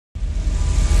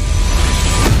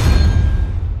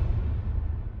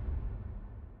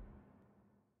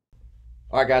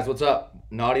All right, guys, what's up?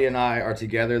 Nadia and I are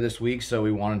together this week, so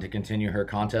we wanted to continue her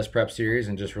contest prep series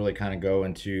and just really kind of go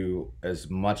into as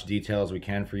much detail as we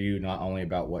can for you, not only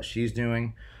about what she's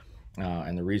doing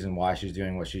and the reason why she's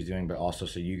doing what she's doing, but also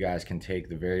so you guys can take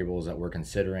the variables that we're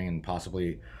considering and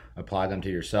possibly apply them to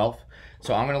yourself.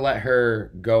 So I'm going to let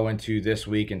her go into this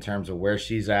week in terms of where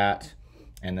she's at,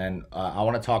 and then I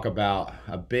want to talk about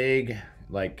a big,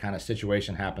 like, kind of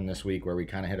situation happened this week where we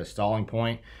kind of hit a stalling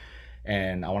point,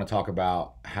 and I want to talk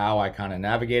about how I kind of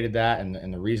navigated that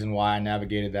and the reason why I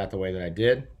navigated that the way that I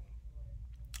did.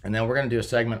 And then we're going to do a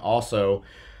segment also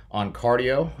on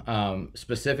cardio,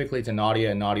 specifically to Nadia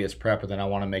and Nadia's prep, but then I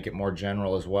want to make it more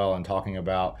general as well and talking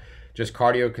about just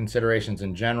cardio considerations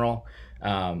in general,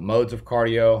 modes of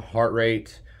cardio, heart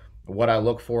rate, what I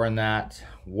look for in that,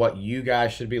 what you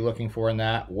guys should be looking for in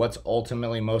that, what's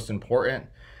ultimately most important,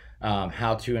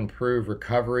 how to improve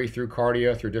recovery through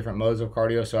cardio, through different modes of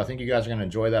cardio. So I think you guys are going to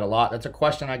enjoy that a lot. That's a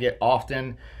question I get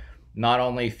often, not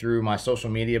only through my social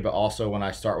media, but also when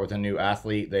I start with a new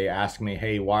athlete. They ask me,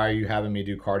 hey, why are you having me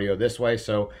do cardio this way?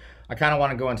 So I kind of want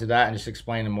to go into that and just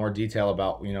explain in more detail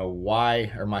about,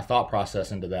 why, or my thought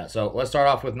process into that. So let's start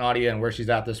off with Nadia and where she's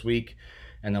at this week,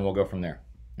 and then we'll go from there.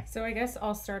 So I guess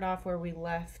I'll start off where we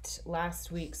left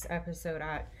last week's episode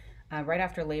at right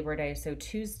after Labor Day. So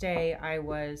Tuesday I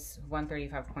was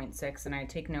 135.6, and I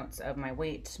take notes of my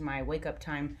weight, my wake up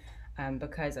time,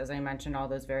 because as I mentioned, all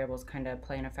those variables kind of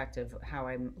play an effect of how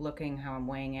I'm looking, how I'm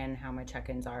weighing in, how my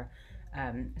check-ins are.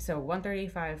 So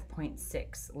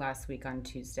 135.6 last week on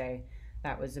Tuesday.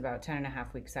 That was about 10 and a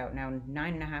half weeks out. Now,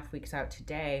 9.5 weeks out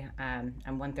today, I'm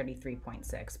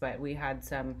 133.6. But we had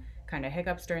some kind of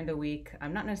hiccups during the week.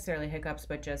 Not necessarily hiccups,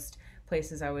 but just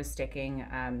places I was sticking.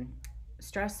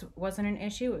 Stress wasn't an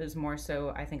issue. It was more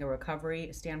so, I think, a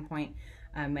recovery standpoint,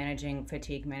 managing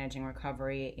fatigue, managing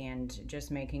recovery, and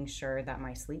just making sure that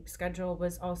my sleep schedule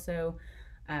was also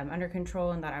under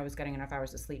control and that I was getting enough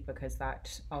hours of sleep, because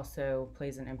that also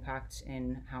plays an impact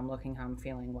in how I'm looking, how I'm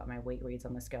feeling, what my weight reads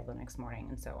on the scale the next morning,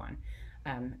 and so on.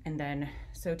 And then,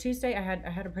 so Tuesday, I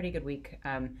had a pretty good week.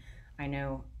 I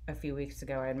know a few weeks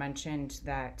ago I had mentioned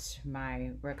that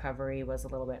my recovery was a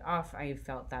little bit off. I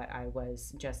felt that I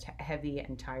was just heavy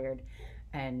and tired,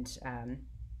 and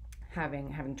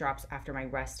having drops after my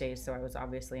rest days. So I was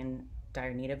obviously in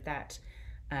dire need of that.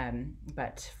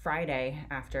 But Friday,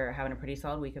 after having a pretty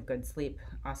solid week of good sleep,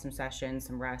 awesome sessions,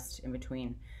 some rest in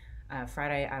between,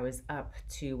 Friday I was up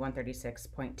to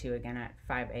 136.2 again at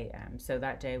 5 a.m. So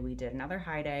that day we did another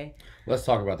high day. Let's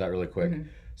talk about that really quick. Mm-hmm.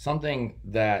 Something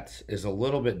that is a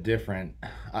little bit different.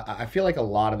 I feel like a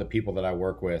lot of the people that I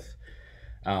work with,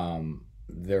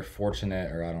 they're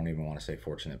fortunate, or I don't even want to say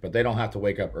fortunate, but they don't have to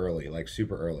wake up early, like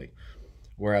super early.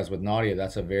 Whereas with Nadia,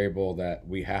 that's a variable that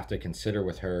we have to consider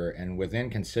with her. And within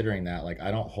considering that, like,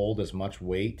 I don't hold as much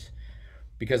weight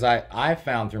because I've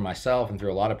found through myself and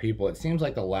through a lot of people, it seems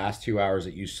like the last 2 hours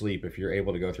that you sleep, if you're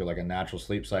able to go through like a natural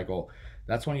sleep cycle,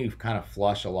 that's when you kind of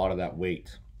flush a lot of that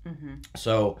weight. Mm-hmm.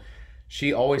 So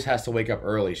she always has to wake up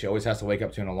early. She always has to wake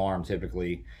up to an alarm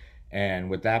typically. And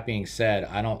with that being said,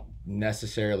 I don't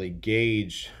necessarily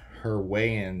gauge her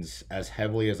weigh-ins as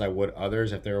heavily as I would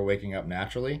others if they were waking up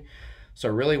naturally. So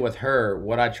really with her,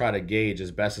 what I try to gauge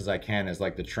as best as I can is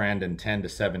like the trend in 10 to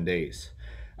 7 days.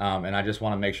 And I just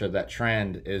want to make sure that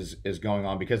trend is going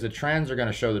on, because the trends are going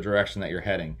to show the direction that you're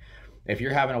heading. If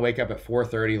you're having to wake up at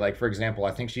 4:30, like for example,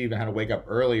 I think she even had to wake up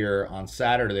earlier on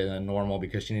Saturday than normal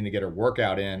because she needed to get her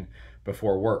workout in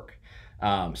before work.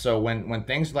 So when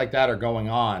things like that are going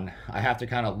on, I have to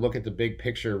kind of look at the big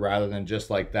picture rather than just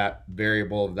like that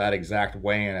variable of that exact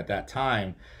weigh-in at that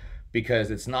time,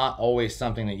 because it's not always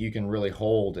something that you can really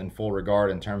hold in full regard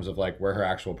in terms of like where her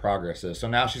actual progress is. So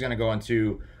now she's going to go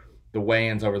into the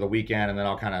weigh-ins over the weekend, and then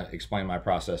I'll kind of explain my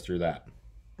process through that.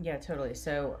 Yeah, totally.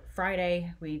 So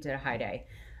Friday we did a high day.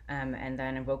 And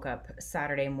then I woke up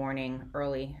Saturday morning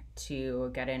early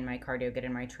to get in my cardio, get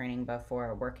in my training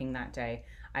before working that day.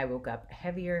 I woke up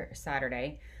heavier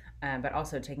Saturday, but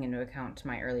also taking into account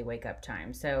my early wake up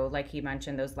time. So, like he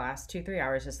mentioned, those last 2, 3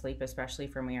 hours of sleep, especially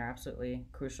for me, are absolutely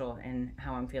crucial in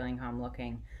how I'm feeling, how I'm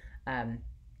looking. Um,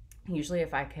 Usually,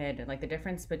 if I could, like the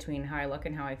difference between how I look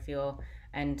and how I feel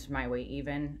and my weight,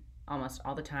 even almost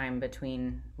all the time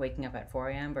between waking up at 4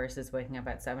 a.m. versus waking up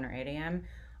at 7 or 8 a.m.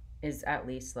 is at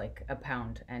least like a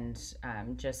pound, and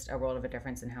just a world of a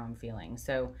difference in how I'm feeling.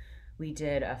 So we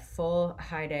did a full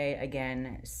high day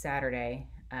again Saturday,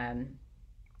 and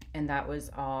that was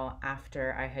all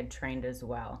after I had trained as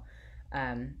well.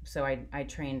 So I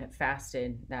trained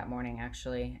fasted that morning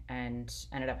actually, and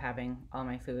ended up having all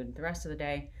my food the rest of the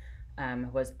day.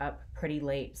 Was up pretty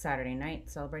late Saturday night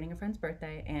celebrating a friend's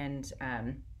birthday, and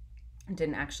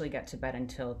Didn't actually get to bed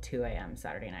until 2 a.m.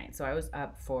 Saturday night. So I was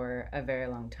up for a very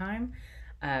long time.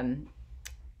 Um,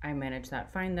 I managed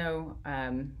that fine though.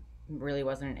 Really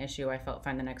wasn't an issue. I felt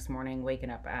fine the next morning, waking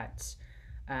up at,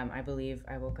 I believe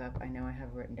I woke up, I know I have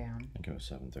it written down. I think it was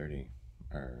 7:30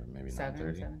 or maybe 7,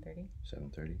 9:30.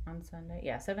 7:30 7:30 on Sunday.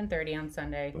 Yeah, 7:30 on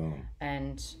Sunday. Boom.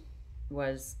 And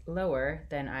was lower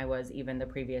than I was even the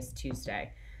previous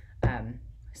Tuesday.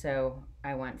 So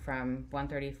I went from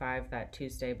 135 that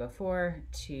Tuesday before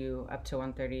to up to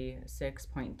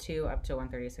 136.2, up to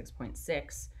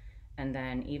 136.6. And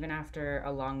then even after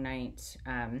a long night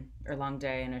or long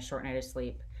day and a short night of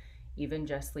sleep, even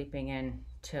just sleeping in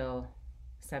till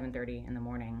 7:30 in the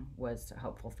morning was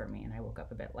helpful for me. And I woke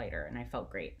up a bit lighter and I felt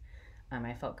great.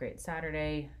 I felt great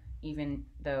Saturday, even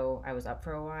though I was up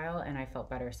for a while, and I felt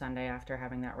better Sunday after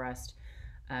having that rest.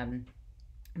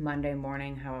 Monday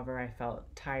morning, however, I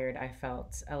felt tired. I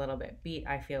felt a little bit beat.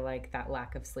 I feel like that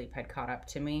lack of sleep had caught up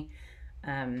to me.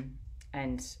 And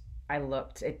I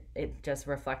looked, it just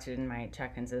reflected in my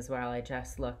check-ins as well. I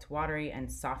just looked watery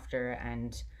and softer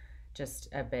and just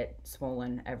a bit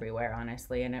swollen everywhere,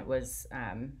 honestly. And it was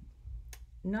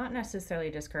not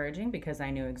necessarily discouraging because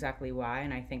I knew exactly why.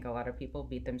 And I think a lot of people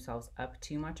beat themselves up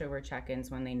too much over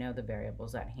check-ins when they know the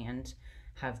variables at hand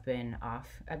have been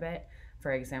off a bit.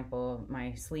 For example,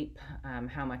 my sleep,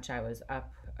 how much I was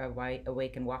up,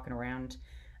 awake and walking around.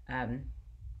 And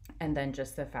then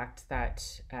just the fact that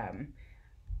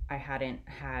I hadn't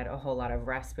had a whole lot of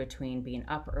rest between being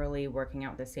up early, working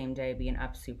out the same day, being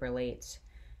up super late,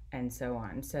 and so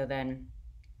on. So then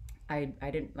I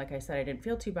didn't, like I said, I didn't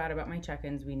feel too bad about my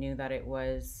check-ins. We knew that it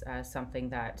was something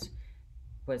that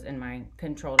was in my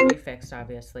control to be fixed,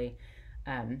 obviously.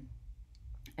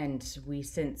 And we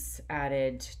since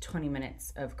added 20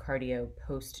 minutes of cardio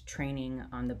post-training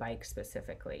on the bike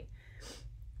specifically.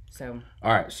 So.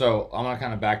 All right, so I'm going to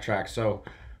kind of backtrack. So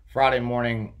Friday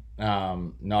morning,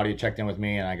 Nadia checked in with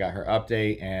me and I got her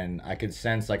update, and I could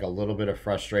sense like a little bit of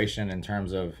frustration in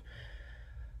terms of,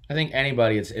 I think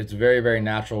anybody, it's very, very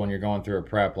natural when you're going through a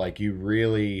prep. Like you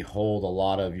really hold a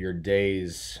lot of your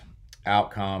day's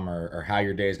outcome or how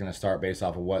your day is going to start based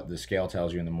off of what the scale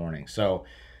tells you in the morning. So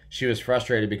she was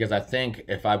frustrated because I think,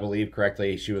 if I believe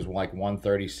correctly, she was like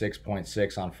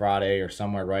 136.6 on Friday or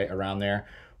somewhere right around there,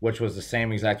 which was the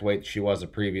same exact weight she was the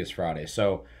previous Friday.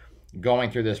 So going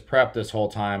through this prep this whole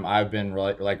time, I've been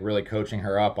really coaching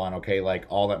her up on, okay, like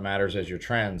all that matters is your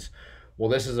trends. Well,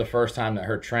 this is the first time that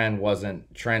her trend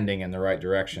wasn't trending in the right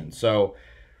direction. So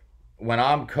when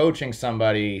I'm coaching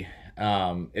somebody,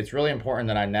 it's really important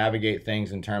that I navigate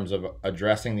things in terms of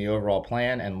addressing the overall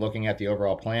plan and looking at the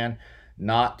overall plan,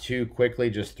 not too quickly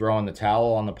just throwing the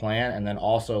towel on the plan, and then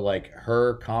also like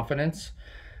her confidence.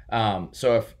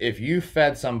 So if you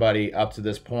fed somebody up to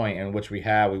this point, in which we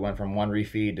went from 1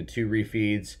 refeed to 2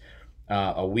 refeeds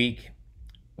a week.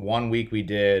 1 week we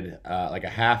did like a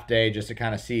half day just to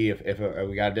kind of see if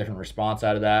we got a different response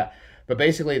out of that. But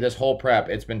basically this whole prep,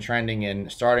 it's been trending in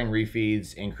starting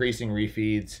refeeds, increasing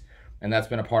refeeds, and that's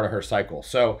been a part of her cycle.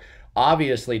 So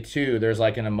obviously too, there's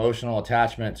like an emotional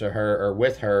attachment to her or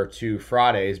with her to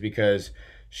Fridays, because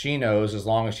she knows as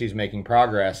long as she's making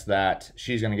progress that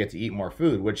she's going to get to eat more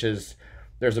food, which is,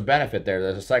 there's a benefit there.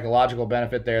 There's a psychological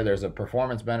benefit there. There's a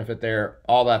performance benefit there.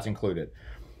 All that's included.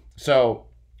 So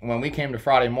when we came to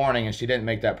Friday morning and she didn't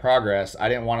make that progress, I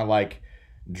didn't want to like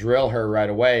drill her right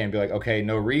away and be like, okay,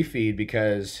 no refeed,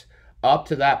 because up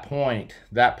to that point,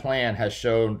 that plan has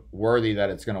shown worthy that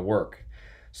it's going to work.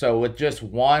 So with just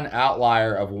one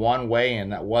outlier of one weigh-in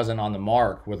that wasn't on the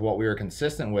mark with what we were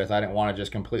consistent with, I didn't want to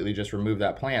just completely just remove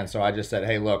that plan. So I just said,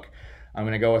 hey, look, I'm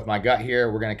going to go with my gut here.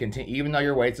 We're going to continue, even though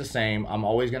your weight's the same, I'm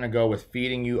always going to go with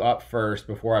feeding you up first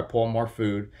before I pull more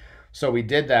food. So we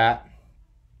did that.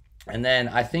 And then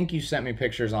I think you sent me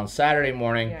pictures on Saturday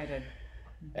morning. Yeah, I did.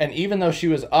 And even though she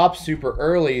was up super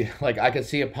early, like I could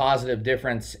see a positive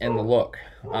difference in the look.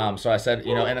 So I said,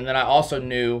 and then I also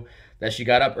knew that she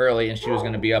got up early and she was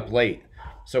going to be up late.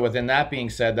 So within that being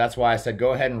said, that's why I said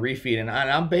go ahead and refeed. And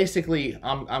I'm basically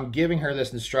I'm giving her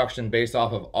this instruction based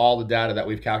off of all the data that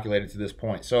we've calculated to this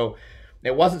point. So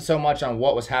it wasn't so much on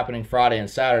what was happening Friday and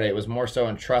Saturday. It was more so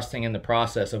in trusting in the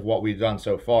process of what we've done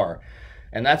so far.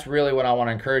 And that's really what I want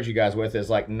to encourage you guys with, is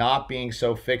like not being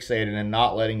so fixated and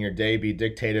not letting your day be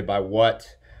dictated by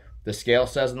what the scale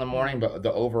says in the morning, but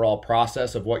the overall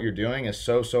process of what you're doing is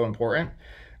so, so important.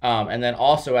 And then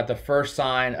also at the first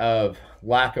sign of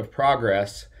lack of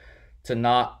progress, to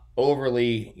not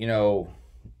overly,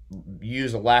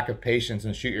 use a lack of patience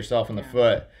and shoot yourself in the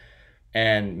foot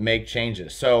and make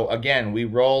changes. So again, we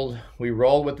rolled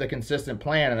with the consistent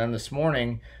plan. And then this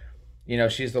morning,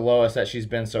 she's the lowest that she's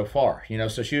been so far.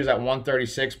 So she was at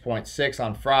 136.6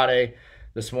 on Friday.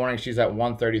 This morning she's at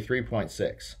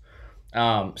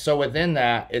 133.6. So within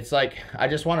that, it's like, I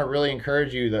just want to really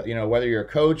encourage you that, whether you're a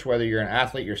coach, whether you're an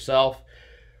athlete yourself,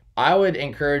 I would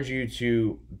encourage you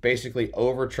to basically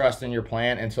over trust in your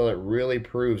plan until it really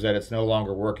proves that it's no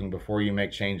longer working before you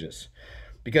make changes.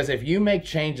 Because if you make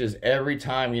changes every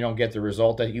time you don't get the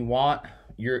result that you want,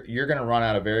 you're going to run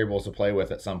out of variables to play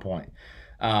with at some point.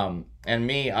 And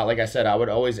me, like I said, I would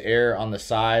always err on the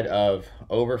side of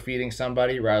overfeeding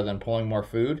somebody rather than pulling more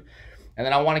food. And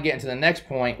then I want to get into the next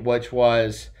point, which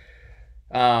was,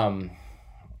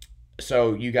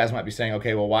 so you guys might be saying,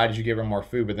 okay, well, why did you give her more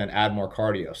food but then add more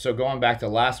cardio? So going back to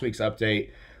last week's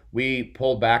update, we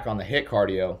pulled back on the HIIT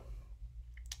cardio.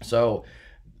 So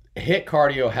HIIT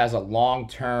cardio has a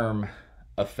long-term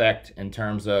effect in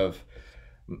terms of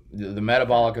the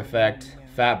metabolic effect,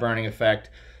 fat burning effect.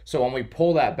 So when we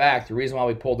pull that back, the reason why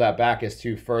we pulled that back is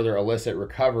to further elicit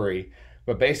recovery.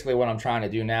 But basically what I'm trying to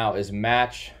do now is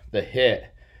match the HIIT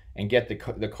and get the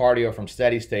cardio from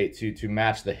steady state to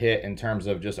match the HIIT in terms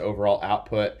of just overall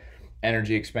output,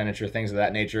 energy expenditure, things of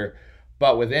that nature.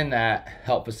 But within that,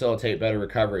 help facilitate better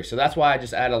recovery. So that's why I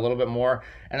just add a little bit more.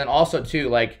 And then also too,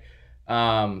 like,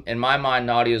 in my mind,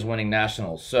 Nadia is winning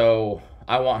nationals. So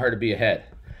I want her to be ahead.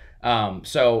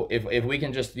 So if we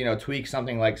can just, tweak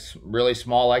something like really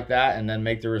small like that and then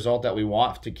make the result that we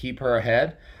want to keep her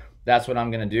ahead, that's what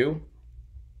I'm going to do.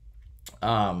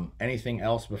 Anything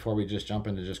else before we just jump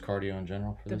into just cardio in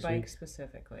general for this week? The bike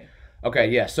specifically. Okay,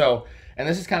 yeah. So, and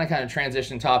this is kind of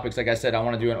transition topics. Like I said, I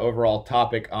want to do an overall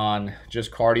topic on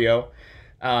just cardio.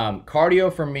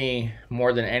 Cardio for me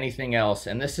more than anything else,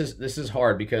 and this is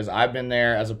hard because I've been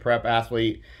there as a prep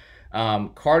athlete.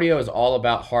 Cardio is all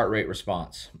about heart rate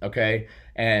response, okay?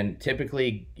 And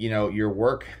typically, your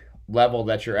work level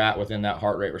that you're at within that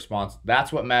heart rate response,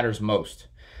 that's what matters most.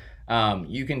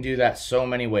 You can do that so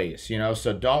many ways,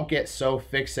 so don't get so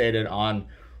fixated on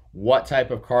what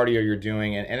type of cardio you're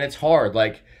doing. And it's hard.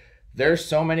 Like, there's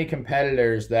so many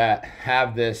competitors that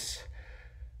have this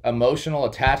emotional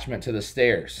attachment to the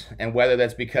stairs. And whether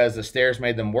that's because the stairs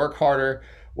made them work harder,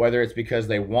 whether it's because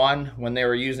they won when they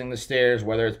were using the stairs,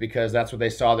 whether it's because that's what they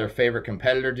saw their favorite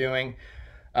competitor doing.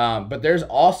 But there's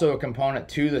also a component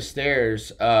to the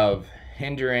stairs of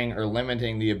hindering or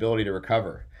limiting the ability to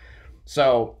recover.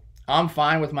 So I'm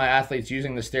fine with my athletes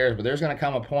using the stairs, but there's going to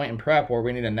come a point in prep where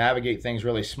we need to navigate things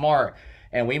really smart,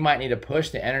 and we might need to push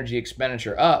the energy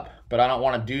expenditure up, but I don't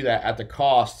want to do that at the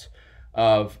cost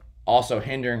of also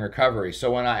hindering recovery.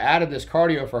 So when I added this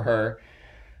cardio for her,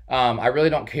 I really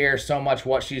don't care so much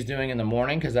what she's doing in the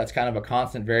morning because that's kind of a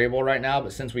constant variable right now,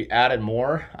 but since we added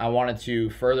more, I wanted to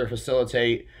further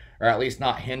facilitate or at least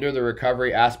not hinder the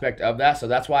recovery aspect of that. So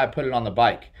that's why I put it on the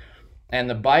bike. And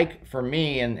the bike for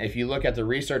me, and if you look at the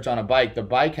research on a bike, the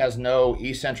bike has no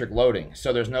eccentric loading.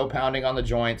 So there's no pounding on the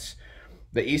joints.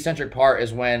 The eccentric part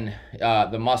is when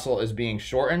the muscle is being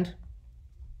shortened.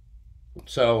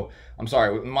 So, I'm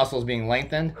sorry, muscle is being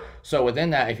lengthened. So within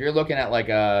that, if you're looking at like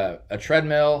a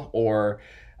treadmill or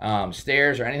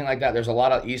stairs or anything like that, there's a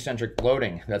lot of eccentric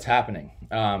loading that's happening.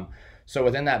 So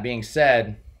within that being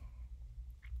said,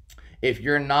 if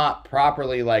you're not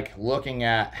properly like looking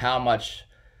at how much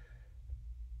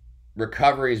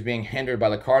recovery is being hindered by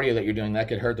the cardio that you're doing, that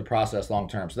could hurt the process long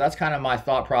term. So that's kind of my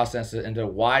thought process into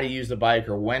why to use the bike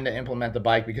or when to implement the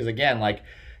bike, because again, like,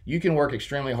 you can work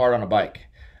extremely hard on a bike,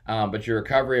 but your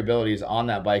recovery abilities on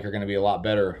that bike are going to be a lot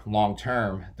better long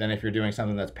term than if you're doing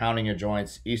something that's pounding your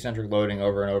joints, eccentric loading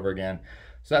over and over again.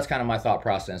 So that's kind of my thought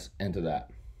process into that.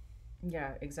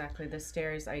 Yeah, exactly. The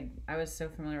stairs, I was so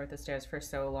familiar with the stairs for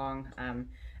so long.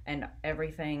 And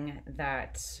everything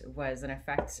that was an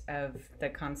effect of the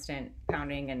constant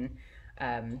pounding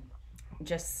and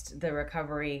just the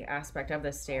recovery aspect of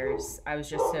the stairs, I was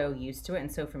just so used to it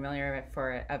and so familiar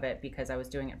of it because I was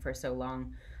doing it for so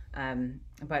long.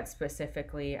 But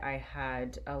specifically, I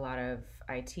had a lot of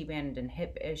IT band and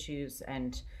hip issues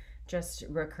and just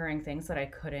recurring things that I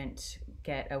couldn't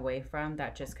get away from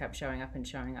that just kept showing up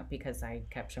because I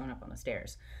kept showing up on the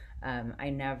stairs. I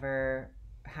never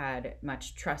had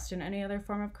much trust in any other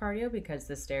form of cardio because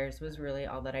the stairs was really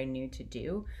all that I knew to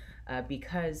do.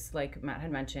 Because like Matt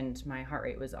had mentioned, my heart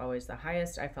rate was always the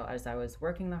highest. I felt as I was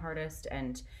working the hardest,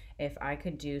 and if I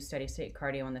could do steady state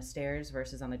cardio on the stairs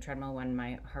versus on the treadmill when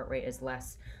my heart rate is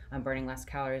less, I'm burning less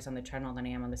calories on the treadmill than I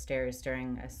am on the stairs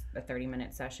during a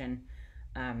 30-minute session.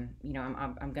 I'm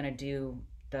going to do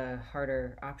the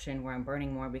harder option where I'm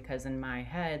burning more because in my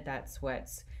head, that's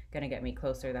what's going to get me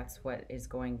closer. That's what is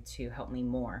going to help me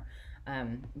more.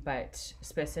 But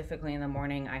specifically in the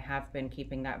morning, I have been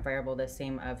keeping that variable the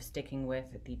same of sticking with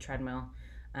the treadmill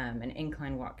and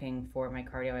incline walking for my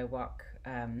cardio. I walk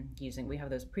using, we have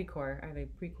those Precor. I think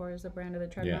Precor is the brand of the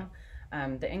treadmill.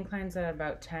 The incline's at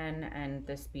about 10 and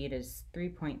the speed is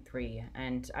 3.3.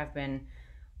 And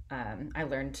I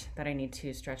learned that I need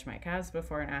to stretch my calves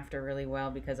before and after really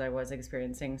well because I was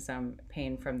experiencing some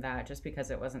pain from that just because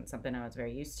it wasn't something I was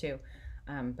very used to.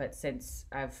 But since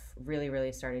I've really,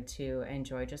 really started to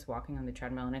enjoy just walking on the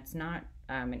treadmill, and it's not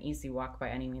an easy walk by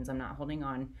any means. I'm not holding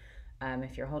on.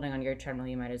 If you're holding on your treadmill,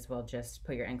 you might as well just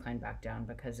put your incline back down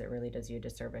because it really does you a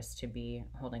disservice to be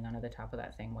holding onto the top of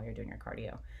that thing while you're doing your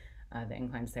cardio. The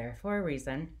incline's there for a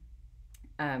reason.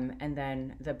 And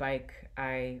then the bike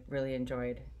I really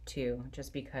enjoyed too,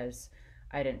 just because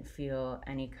I didn't feel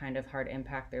any kind of hard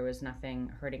impact. There was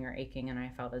nothing hurting or aching, and I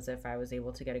felt as if I was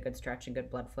able to get a good stretch and good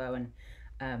blood flow and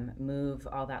move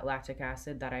all that lactic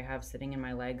acid that I have sitting in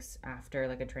my legs after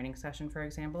like a training session, for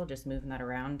example, just moving that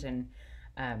around. And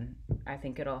I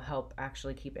think it'll help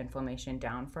actually keep inflammation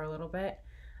down for a little bit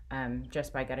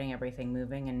just by getting everything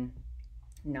moving and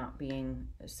not being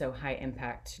so high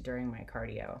impact during my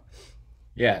cardio.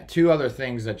 Yeah, two other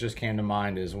things that just came to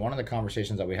mind is one of the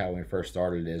conversations that we had when we first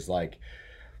started is like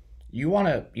you want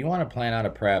to plan out a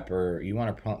prep, or you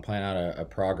want to plan out a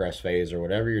progress phase or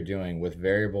whatever you're doing with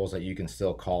variables that you can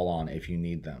still call on if you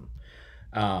need them.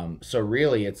 So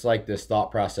really it's like this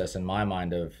thought process in my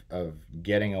mind of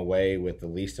getting away with the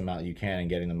least amount you can and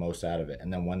getting the most out of it.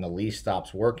 And then when the least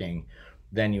stops working,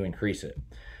 then you increase it.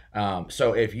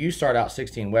 So if you start out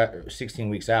 16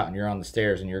 weeks out and you're on the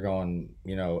stairs and you're going,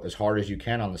 as hard as you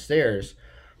can on the stairs,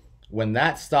 when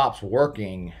that stops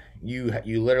working, you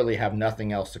literally have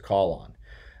nothing else to call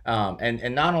on.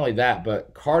 And not only that,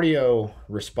 but cardio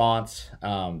response,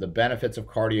 the benefits of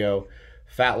cardio,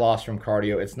 fat loss from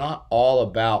cardio, it's not all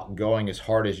about going as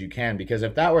hard as you can, because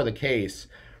if that were the case,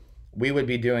 we would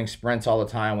be doing sprints all the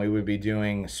time. We would be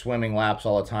doing swimming laps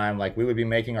all the time. Like, we would be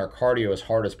making our cardio as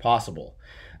hard as possible.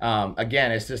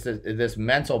 Again, it's just this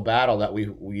mental battle that we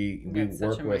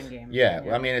work with. Yeah,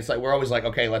 I mean, it's like we're always like,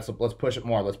 okay, let's push it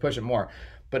more, let's push it more.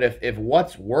 But if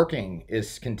what's working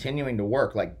is continuing to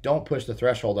work, like, don't push the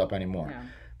threshold up anymore. Yeah.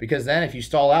 Because then if you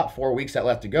stall out 4 weeks that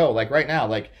left to go, like right now,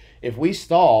 like if we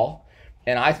stall,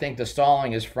 and I think the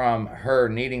stalling is from her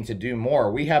needing to do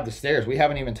more, we have the stairs. We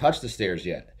haven't even touched the stairs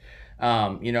yet.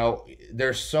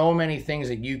 There's so many things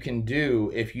that you can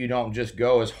do if you don't just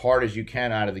go as hard as you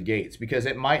can out of the gates, because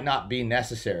it might not be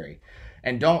necessary.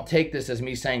 And don't take this as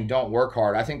me saying don't work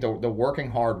hard. I think the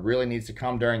working hard really needs to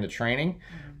come during the training.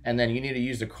 Mm-hmm. And then you need to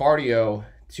use the cardio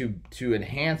to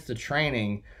enhance the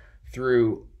training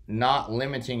through not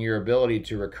limiting your ability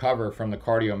to recover from the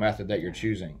cardio method that you're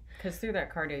choosing. Because through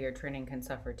that cardio, your training can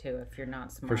suffer too if you're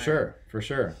not smart. For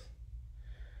sure.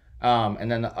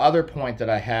 And then the other point that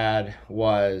I had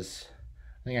was,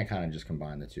 I think I kind of just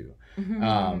combined the two,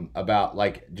 about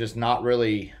like just not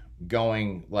really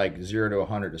going like 0 to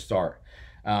 100 to start.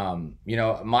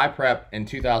 My prep in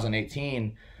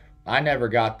 2018, I never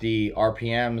got the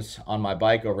RPMs on my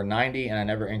bike over 90, and I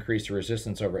never increased the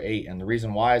resistance over 8. And the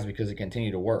reason why is because it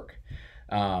continued to work.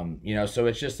 So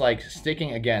it's just like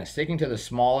sticking to the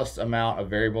smallest amount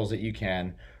of variables that you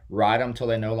can, ride them till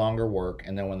they no longer work.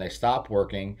 And then when they stop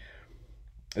working,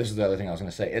 this is the other thing I was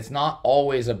going to say, it's not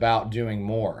always about doing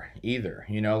more either.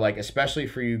 Like, especially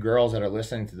for you girls that are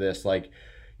listening to this, like,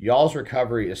 y'all's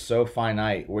recovery is so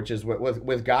finite, which is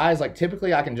with guys, like,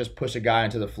 typically I can just push a guy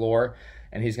into the floor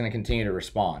and he's going to continue to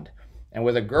respond. And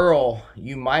with a girl,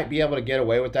 you might be able to get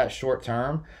away with that short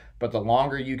term, but the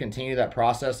longer you continue that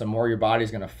process, the more your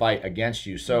body's going to fight against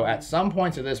you. So at some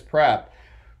points of this prep,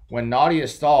 when Nadia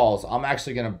stalls, I'm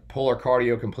actually going to pull her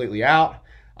cardio completely out.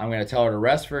 I'm going to tell her to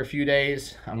rest for a few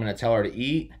days. I'm going to tell her to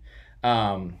eat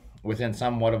within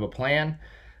somewhat of a plan,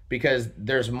 because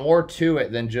there's more to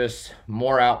it than just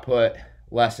more output,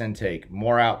 less intake,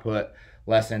 more output,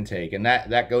 less intake. And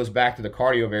that goes back to the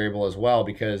cardio variable as well,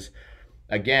 because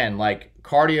again, like,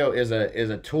 cardio is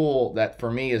a tool that for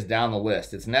me is down the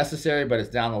list. It's necessary, but it's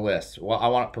down the list. Well, I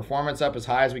want performance up as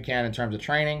high as we can in terms of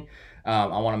training. I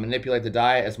want to manipulate the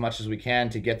diet as much as we can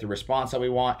to get the response that we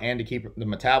want and to keep the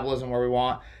metabolism where we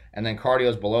want. And then cardio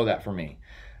is below that for me.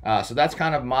 So that's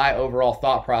kind of my overall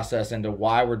thought process into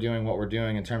why we're doing what we're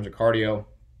doing in terms of cardio.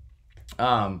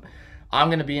 I'm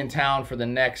going to be in town for the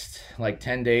next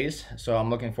 10 days. So I'm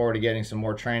looking forward to getting some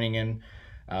more training in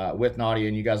with Nadia,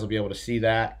 and you guys will be able to see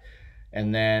that.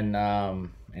 And then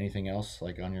anything else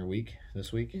on your week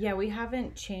this week? Yeah, we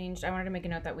haven't changed. I wanted to make a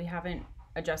note that we haven't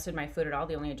adjusted my food at all.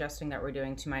 The only adjusting that we're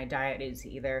doing to my diet is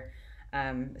either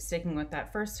sticking with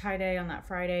that first high day on that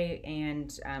Friday,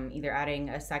 and either adding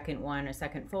a second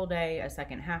full day, a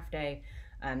second half day.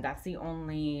 That's the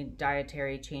only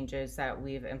dietary changes that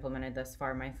we've implemented thus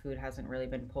far. My food hasn't really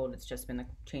been pulled. It's just been the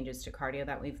changes to cardio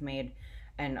that we've made.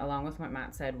 And along with what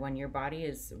Matt said, when your body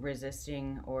is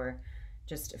resisting or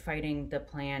just fighting the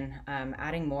plan,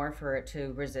 adding more for it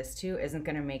to resist to isn't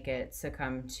going to make it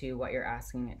succumb to what you're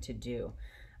asking it to do.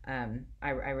 I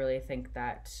really think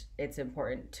that it's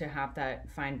important to have that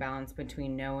fine balance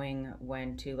between knowing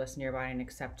when to listen to your body and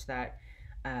accept that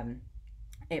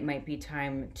it might be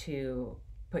time to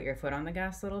put your foot on the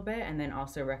gas a little bit, and then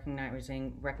also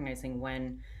recognizing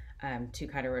when to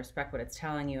kind of respect what it's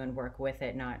telling you and work with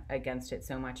it, not against it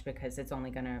so much, because it's only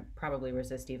going to probably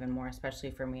resist even more. Especially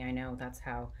for me, I know that's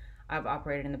how I've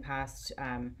operated in the past.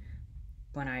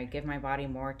 When I give my body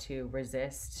more to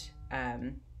resist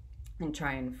and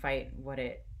try and fight what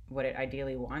it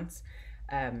ideally wants,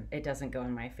 it doesn't go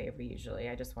in my favor usually.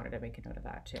 I just wanted to make a note of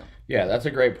that too. Yeah, that's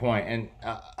a great point. And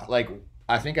like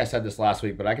I think I said this last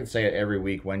week, but I can say it every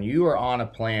week. When you are on a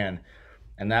plan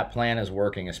and that plan is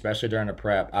working, especially during a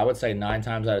prep, I would say 9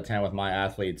 times out of 10 with my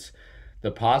athletes,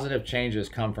 the positive changes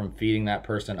come from feeding that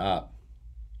person up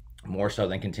more so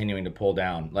than continuing to pull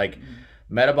down. Like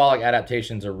metabolic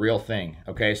adaptation is a real thing.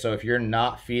 Okay, so if you're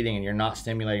not feeding and you're not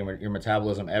stimulating your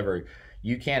metabolism ever,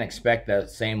 you can't expect that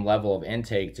same level of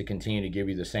intake to continue to give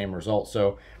you the same results.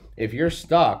 So if you're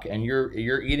stuck and you're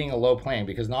eating a low plan,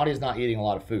 because Nadia's not eating a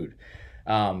lot of food,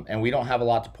 and we don't have a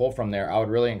lot to pull from there, I would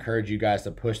really encourage you guys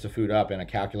to push the food up in a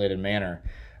calculated manner.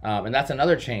 And that's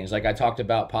another change. Like I talked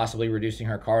about possibly reducing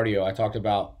her cardio. I talked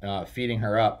about feeding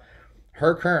her up.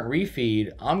 Her current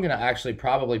refeed, I'm going to actually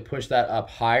probably push that up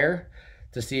higher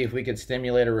to see if we could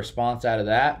stimulate a response out of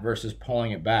that versus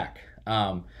pulling it back.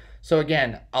 So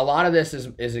again, a lot of this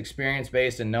is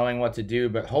experience-based and knowing what to do,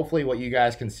 but hopefully what you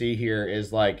guys can see here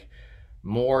is like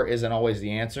more isn't always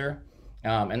the answer.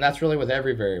 And that's really with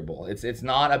every variable. It's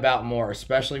not about more,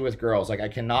 especially with girls. Like I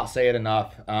cannot say it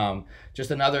enough.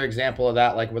 Just another example of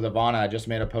that, like with Ivana, I just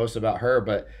made a post about her,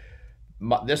 but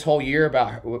this whole year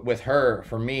with her,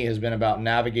 for me, has been about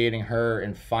navigating her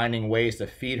and finding ways to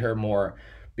feed her more,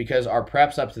 because our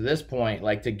preps up to this point,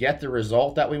 like to get the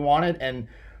result that we wanted. And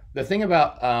the thing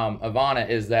about Ivana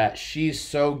is that she's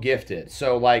so gifted.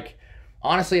 So like,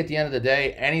 honestly, at the end of the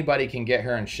day, anybody can get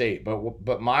her in shape.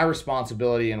 But my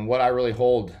responsibility and what I really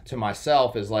hold to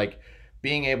myself is like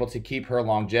being able to keep her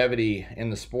longevity in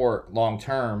the sport long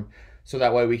term, so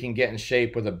that way we can get in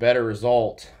shape with a better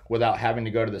result without having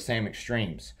to go to the same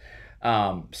extremes.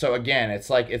 So again, it's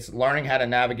learning how to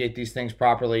navigate these things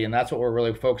properly, and that's what we're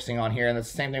really focusing on here. And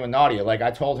it's the same thing with Nadia. Like I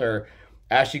told her,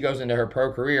 as she goes into her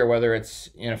pro career, whether it's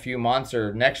in a few months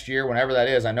or next year, whenever that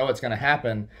is, I know it's going to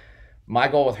happen. My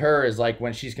goal with her is like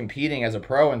when she's competing as a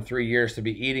pro in 3 years to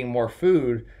be eating more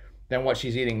food than what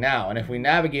she's eating now. And if we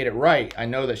navigate it right, I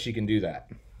know that she can do that.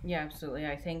 Yeah, absolutely.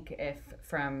 I think if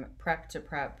from prep to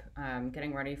prep,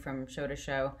 getting ready from show to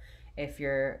show, if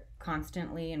you're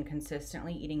constantly and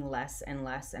consistently eating less and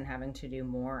less and having to do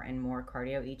more and more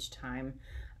cardio each time,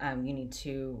 you need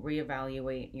to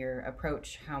reevaluate your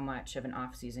approach, how much of an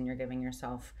off season you're giving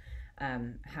yourself,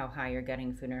 how high you're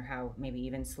getting food, or how maybe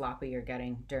even sloppy you're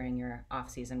getting during your off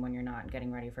season when you're not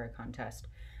getting ready for a contest.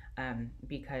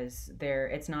 Because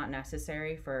it's not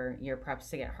necessary for your preps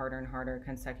to get harder and harder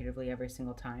consecutively every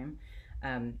single time.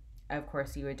 Of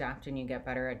course, you adapt and you get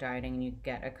better at dieting and you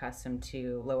get accustomed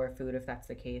to lower food if that's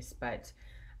the case. But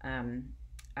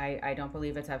I don't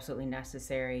believe it's absolutely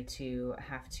necessary to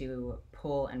have to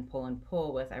pull and pull and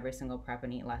pull with every single prep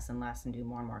and eat less and less and do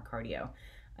more and more cardio.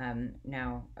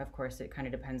 Now, of course, it kind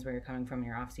of depends where you're coming from in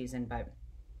your off season, but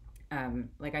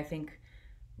like I think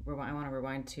I want to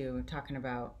rewind to talking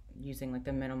about using like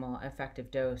the minimal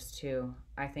effective dose too.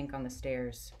 I think on the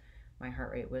stairs, my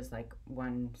heart rate was like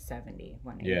 170,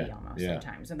 180 almost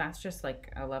sometimes. And that's just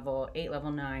like a level 8,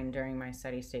 level 9 during my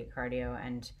steady state cardio.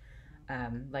 And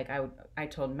like I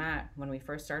told Matt when we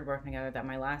first started working together that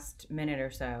my last minute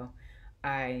or so,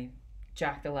 I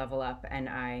jack the level up and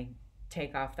I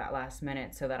take off that last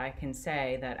minute so that I can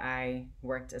say that I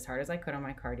worked as hard as I could on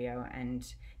my cardio and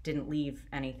didn't leave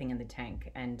anything in the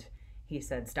tank. And he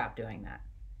said, stop doing that.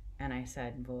 And I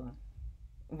said, well,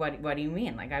 what do you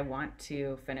mean? Like, I want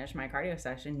to finish my cardio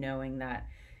session knowing that,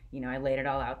 I laid it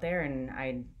all out there and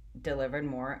I delivered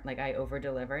more, like I over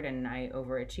delivered and I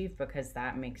overachieved, because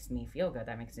that makes me feel good.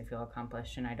 That makes me feel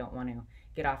accomplished. And I don't want to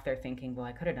get off there thinking, well,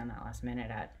 I could have done that last minute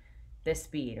at this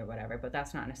speed or whatever, but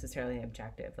that's not necessarily the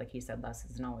objective. Like he said, less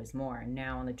isn't always more. And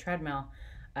now on the treadmill,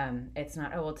 It's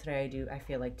not, oh, well, today I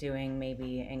feel like doing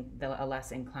maybe a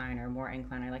less incline or more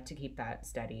incline. I like to keep that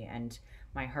steady. And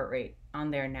my heart rate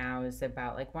on there now is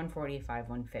about like 145,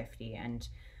 150. And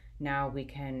now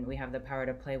we have the power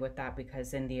to play with that,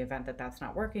 because in the event that that's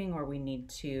not working or we need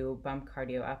to bump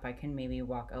cardio up, I can maybe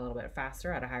walk a little bit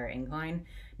faster at a higher incline,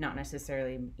 not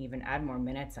necessarily even add more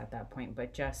minutes at that point,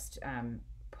 but just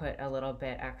put a little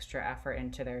bit extra effort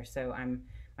into there, so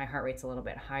my heart rate's a little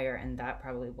bit higher, and that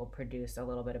probably will produce a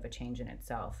little bit of a change in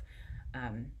itself.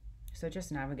 um, so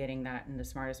just navigating that in the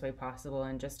smartest way possible,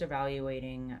 and just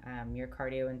evaluating your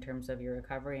cardio in terms of your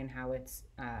recovery and how it's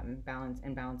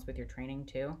balance with your training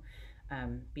too.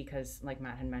 Because like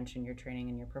Matt had mentioned, your training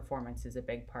and your performance is a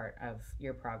big part of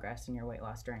your progress and your weight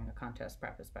loss during a contest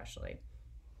prep especially.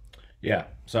 Yeah.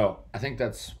 So I think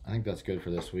that's good for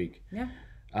this week. Yeah.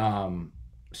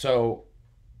 So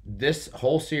this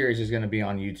whole series is going to be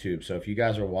on YouTube. So if you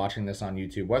guys are watching this on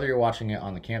YouTube, whether you're watching it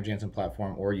on the Camp Jansen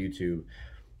platform or YouTube,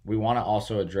 we want to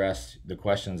also address the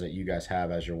questions that you guys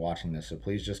have as you're watching this. So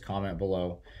please just comment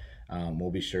below. We'll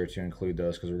be sure to include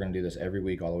those, because we're going to do this every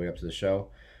week all the way up to the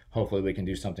show. Hopefully we can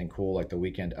do something cool like the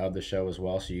weekend of the show as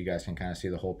well, so you guys can kind of see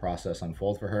the whole process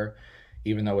unfold for her.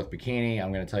 Even though with bikini,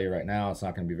 I'm going to tell you right now, it's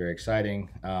not going to be very exciting.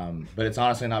 But it's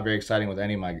honestly not very exciting with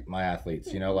any of my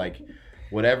athletes. Like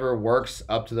whatever works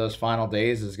up to those final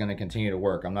days is going to continue to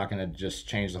work. I'm not going to just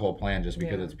change the whole plan just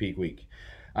because it's peak week.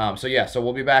 So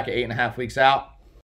we'll be back at 8.5 weeks out.